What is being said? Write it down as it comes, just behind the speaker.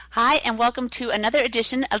Hi, and welcome to another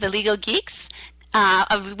edition of the Legal Geeks.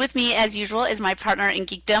 With me, as usual, is my partner in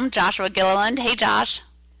geekdom, Joshua Gilliland. Hey, Josh.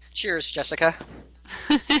 Cheers, Jessica.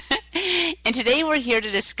 And today we're here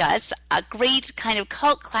to discuss a great kind of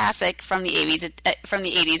cult classic from the 80s,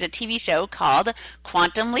 a TV show called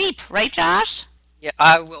Quantum Leap. Right, Josh? Yeah,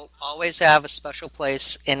 I will always have a special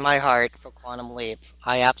place in my heart for Quantum Leap.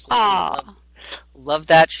 I absolutely Aw. love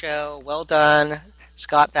that show. Well done,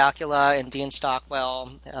 Scott Bakula and Dean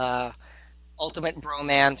Stockwell. Ultimate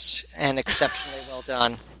bromance and exceptionally well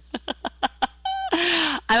done.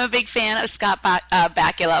 I'm a big fan of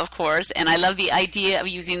Bakula, of course, and I love the idea of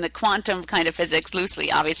using the quantum kind of physics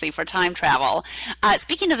loosely, obviously, for time travel.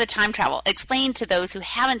 Speaking of the time travel, explain to those who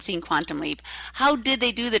haven't seen Quantum Leap, how did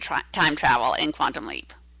they do the time travel in Quantum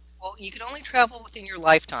Leap? Well, you could only travel within your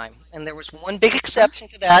lifetime, and there was one big exception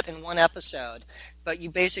to that in one episode. But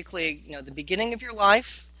you basically, the beginning of your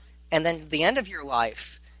life and then the end of your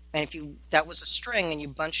life. And if that was a string and you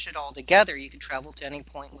bunched it all together, you could travel to any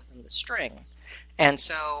point within the string. And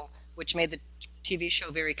so, which made the TV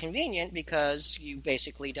show very convenient because you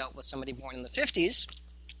basically dealt with somebody born in the 50s,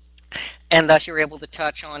 and thus you're able to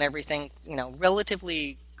touch on everything,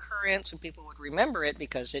 relatively current, so people would remember it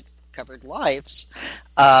because it covered lives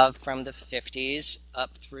from the 50s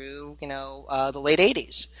up through, the late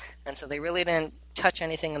 80s. And so they really didn't touch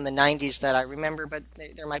anything in the 90s that I remember, but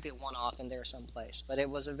there might be a one-off in there someplace. But it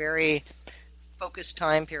was a very focused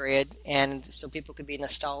time period, and so people could be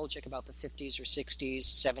nostalgic about the 50s or 60s,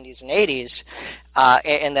 70s, and 80s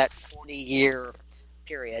in that 40-year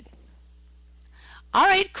period. All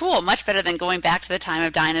right, cool. Much better than going back to the time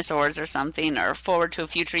of dinosaurs or something, or forward to a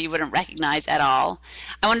future you wouldn't recognize at all.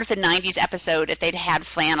 I wonder if the 90s episode, if they'd had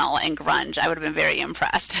flannel and grunge, I would have been very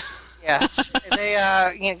impressed. Yes,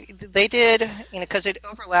 they did, because it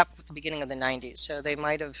overlapped with the beginning of the '90s, so they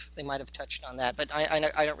might have touched on that, but I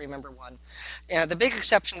don't remember one. The big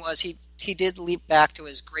exception was he did leap back to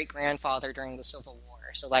his great grandfather during the Civil War,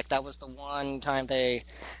 so that was the one time they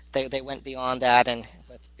went beyond that, and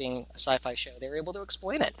with being a sci-fi show, they were able to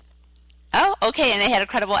explain it. Oh, okay, and they had a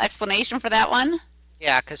credible explanation for that one?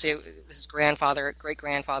 Yeah, because his great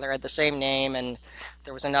grandfather had the same name, and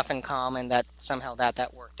there was enough in common that somehow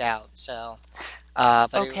that worked out. So,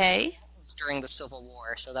 but Okay. it was during the Civil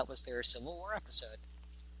War, so that was their Civil War episode.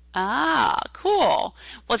 Ah, cool.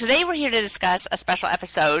 Well, today we're here to discuss a special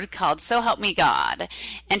episode called So Help Me God.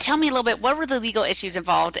 And tell me a little bit, what were the legal issues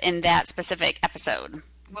involved in that specific episode?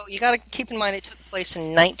 Well, you got to keep in mind it took place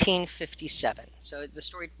in 1957. So the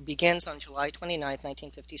story begins on July 29th,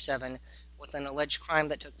 1957, with an alleged crime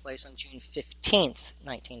that took place on June 15th,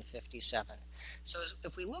 1957. So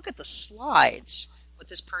if we look at the slides with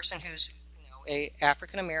this person who's a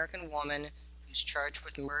African American woman who's charged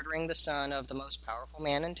with murdering the son of the most powerful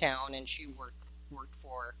man in town, and she worked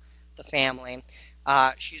for the family.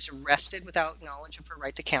 She's arrested without knowledge of her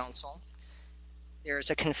right to counsel. There's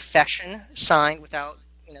a confession signed without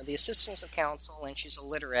the assistance of counsel, and she's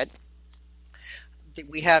illiterate.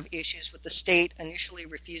 We have issues with the state initially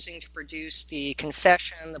refusing to produce the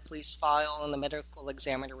confession, the police file, and the medical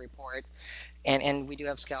examiner report. And we do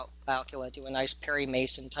have Scout Bakula do a nice Perry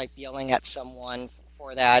Mason type yelling at someone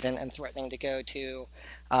for that and threatening to go to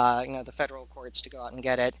the federal courts to go out and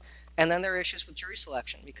get it. And then there are issues with jury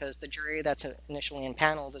selection because the jury that's initially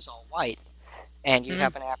impaneled is all white. And you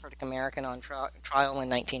have an African American on trial in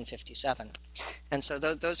 1957. And so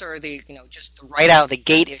those are the, just the right out of the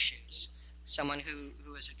gate issues. Someone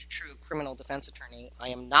who is a true criminal defense attorney, I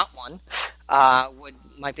am not one,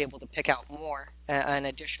 might be able to pick out more and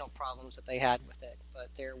additional problems that they had with it. But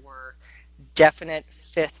there were definite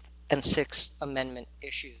Fifth and Sixth Amendment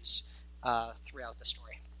issues throughout the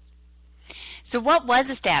story. So what was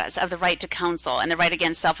the status of the right to counsel and the right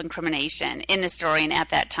against self-incrimination in the story and at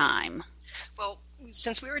that time? Well,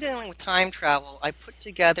 since we were dealing with time travel, I put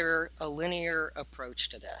together a linear approach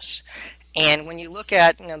to this. And when you look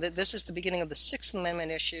at, this is the beginning of the Sixth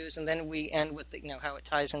Amendment issues, and then we end with, how it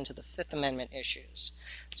ties into the Fifth Amendment issues.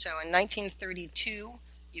 So in 1932,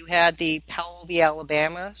 you had the Powell v.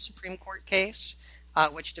 Alabama Supreme Court case,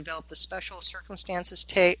 which developed the special circumstances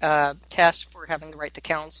test for having the right to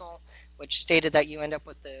counsel, which stated that you end up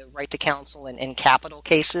with the right to counsel in capital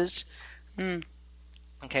cases.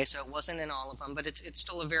 Okay, so it wasn't in all of them, but it's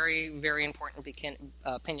still a very, very important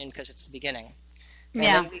opinion because it's the beginning. And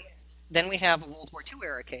Yeah. then we have a World War II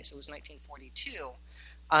era case. It was 1942,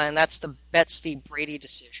 and that's the Betts v. Brady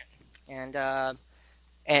decision.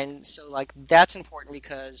 And so that's important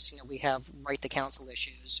because we have right to counsel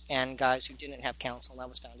issues and guys who didn't have counsel, and that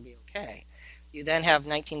was found to be okay. You then have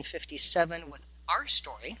 1957 with our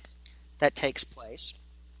story that takes place.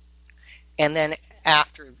 And then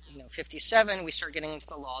after 57, we start getting into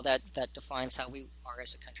the law that defines how we are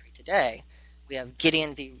as a country today. We have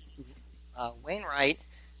Gideon v. Wainwright,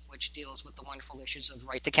 which deals with the wonderful issues of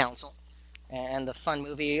right to counsel, and the fun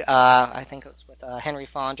movie, I think it's with Henry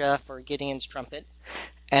Fonda for Gideon's Trumpet.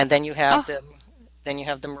 And then you have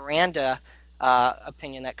the Miranda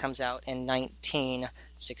opinion that comes out in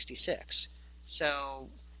 1966. So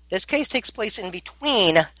this case takes place in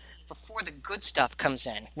between, before the good stuff comes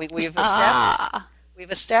in. We've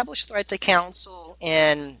established the right to counsel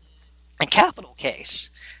in a capital case.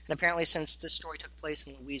 And apparently, since this story took place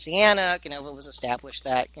in Louisiana, it was established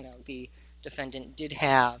that the defendant did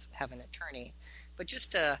have an attorney. But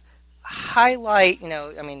just to highlight,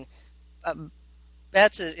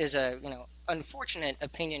 Betts is a unfortunate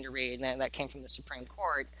opinion to read, and that came from the Supreme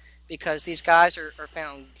Court, because these guys are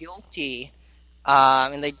found guilty,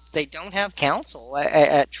 and they don't have counsel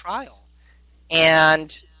at trial. And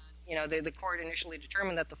the court initially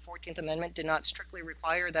determined that the 14th Amendment did not strictly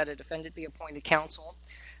require that a defendant be appointed counsel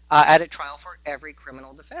at a trial for every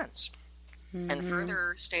criminal defense. Mm-hmm. And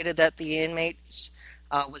further stated that the inmate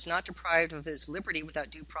was not deprived of his liberty without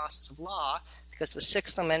due process of law, because the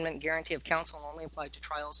Sixth Amendment guarantee of counsel only applied to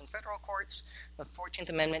trials in federal courts. The 14th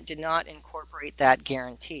Amendment did not incorporate that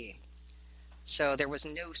guarantee. So there was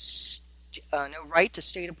no right to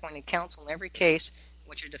state-appointed counsel in every case in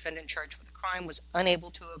which a defendant charged with a crime was unable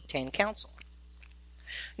to obtain counsel.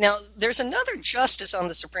 Now, there's another justice on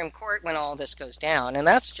the Supreme Court when all this goes down, and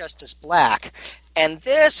that's Justice Black. And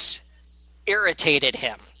this irritated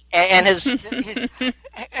him. And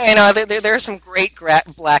there are some great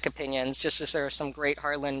Black opinions, just as there are some great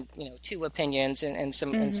Harlan, II opinions, and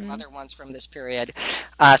some other ones from this period.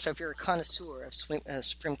 So if you're a connoisseur of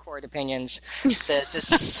Supreme Court opinions, the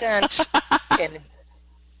dissent in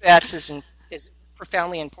Betts is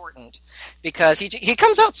profoundly important, because he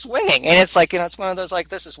comes out swinging, and it's like it's one of those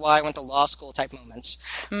this is why I went to law school type moments.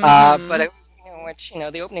 But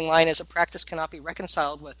the opening line is, a practice cannot be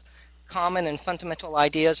reconciled with common and fundamental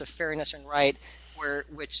ideas of fairness and right,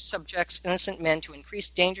 which subjects innocent men to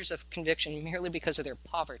increased dangers of conviction merely because of their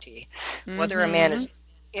poverty. Mm-hmm. Whether a man is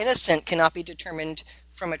innocent cannot be determined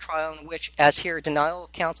from a trial in which, as here, denial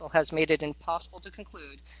of counsel has made it impossible to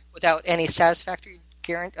conclude, without any satisfactory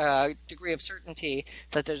degree of certainty,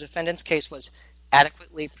 that the defendant's case was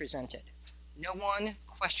adequately presented. No one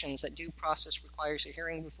questions that due process requires a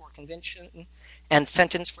hearing before conviction and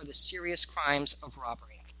sentence for the serious crimes of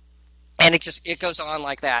robbery. And it goes on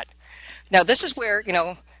like that. Now, this is where,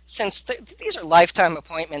 since these are lifetime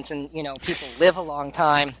appointments and, people live a long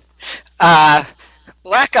time,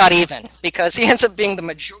 Black got even, because he ends up being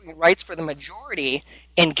writes for the majority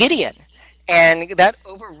in Gideon. And that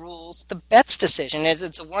overrules the Betts decision.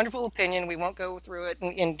 It's a wonderful opinion. We won't go through it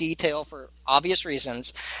in detail for obvious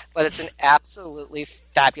reasons, but it's an absolutely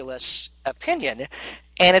fabulous opinion.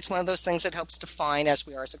 And it's one of those things that helps define as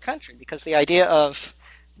we are as a country, because the idea of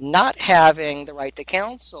not having the right to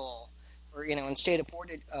counsel, or in state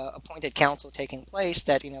appointed counsel taking place,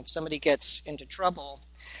 that if somebody gets into trouble,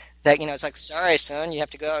 that it's like, sorry son, you have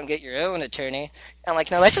to go out and get your own attorney. And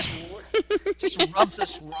no, that just rubs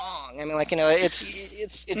us wrong. I mean, it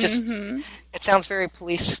just it sounds very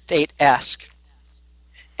police state-esque.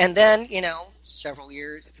 And then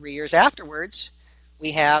 3 years afterwards,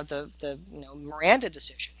 we have the Miranda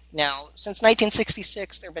decision. Now, since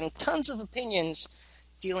 1966, there have been tons of opinions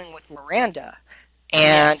dealing with Miranda,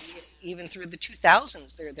 and even through the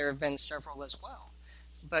 2000s, there have been several as well.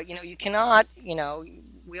 But you cannot,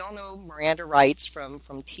 we all know Miranda rights from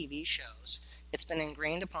TV shows. It's been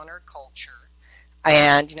ingrained upon our culture,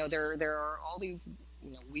 and there are all these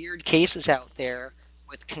weird cases out there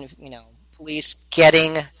with police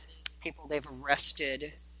getting people they've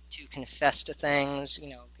arrested to confess to things,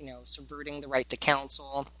 subverting the right to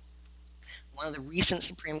counsel. One of the recent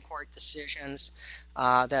Supreme Court decisions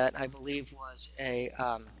that I believe was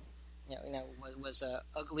was a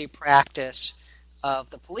ugly practice of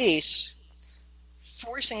the police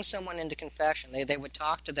forcing someone into confession. They would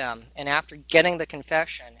talk to them, and after getting the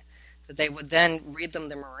confession, they would then read them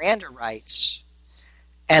the Miranda rights,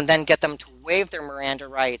 and then get them to waive their Miranda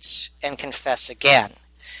rights and confess again.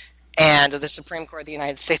 And the Supreme Court of the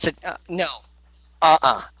United States said, no,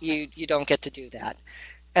 you don't get to do that.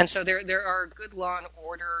 And so there are good law and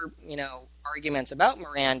order, arguments about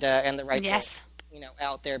Miranda and the right to,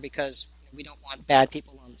 out there, because we don't want bad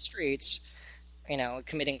people on the streets,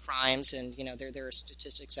 committing crimes, and there are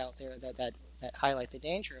statistics out there that highlight the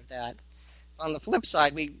danger of that. On the flip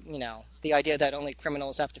side, the idea that only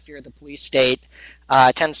criminals have to fear the police state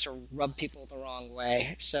tends to rub people the wrong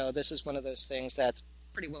way. So this is one of those things that's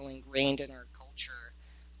pretty well ingrained in our culture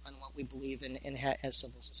on what what we believe in as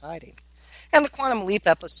civil society. And the Quantum Leap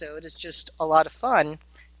episode is just a lot of fun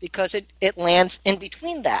because it lands in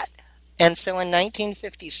between that. And so in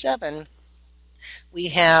 1957, we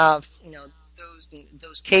have,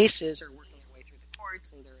 those cases are working their way through the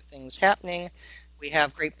courts, and there are things happening. We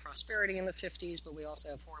have great prosperity in the 50s, but we also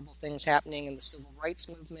have horrible things happening in the civil rights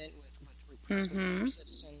movement with repressing of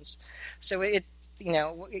citizens. So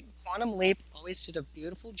Quantum Leap always did a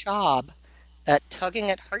beautiful job at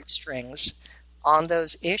tugging at heartstrings on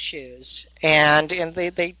those issues, and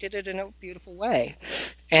they did it in a beautiful way.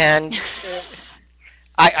 And so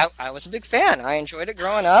I was a big fan. I enjoyed it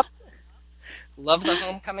growing up. Loved the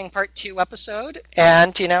Homecoming Part 2 episode,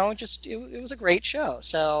 and it was a great show.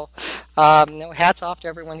 So hats off to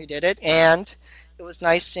everyone who did it, and it was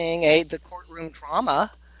nice seeing the courtroom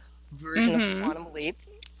drama version of Quantum Leap,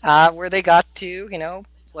 where they got to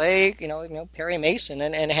play Perry Mason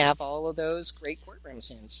and have all of those great courtroom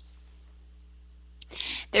scenes.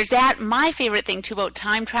 There's that. My favorite thing, too, about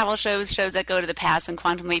time travel shows that go to the past, and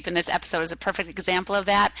Quantum Leap in this episode is a perfect example of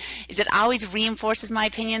that, is it always reinforces my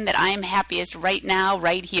opinion that I am happiest right now,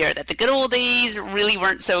 right here, that the good old days really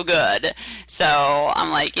weren't so good. So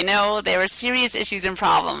I'm like, there were serious issues and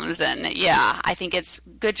problems, and yeah, I think it's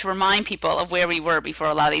good to remind people of where we were before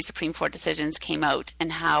a lot of these Supreme Court decisions came out,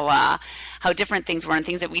 and how different things were, and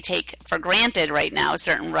things that we take for granted right now,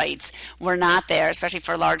 certain rights were not there, especially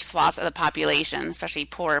for large swaths of the population, especially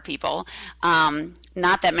poorer people,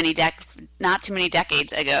 not too many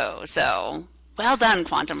decades ago. So well done,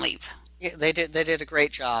 Quantum Leap. Yeah, they did a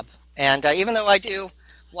great job. And even though I do,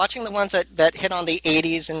 watching the ones that hit on the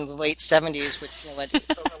 80s and the late 70s, which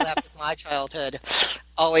overlapped with my childhood,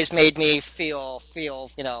 always made me feel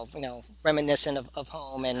reminiscent of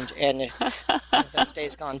home and those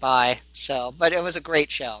days gone by. So, but it was a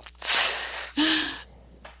great show.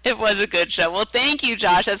 It was a good show. Well, thank you,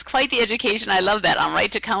 Josh. That's quite the education. I love that on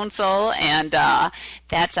right to counsel, and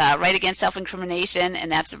that's right against self-incrimination,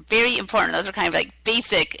 and that's very important. Those are kind of like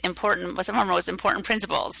basic, important, some of our most important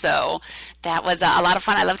principles. So that was a lot of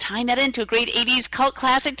fun. I love tying that into a great 80s cult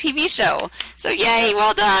classic TV show. So yay,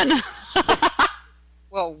 well done.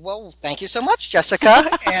 Well, thank you so much,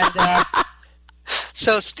 Jessica. And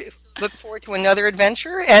so look forward to another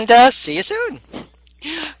adventure, and see you soon.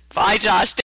 Bye, Josh.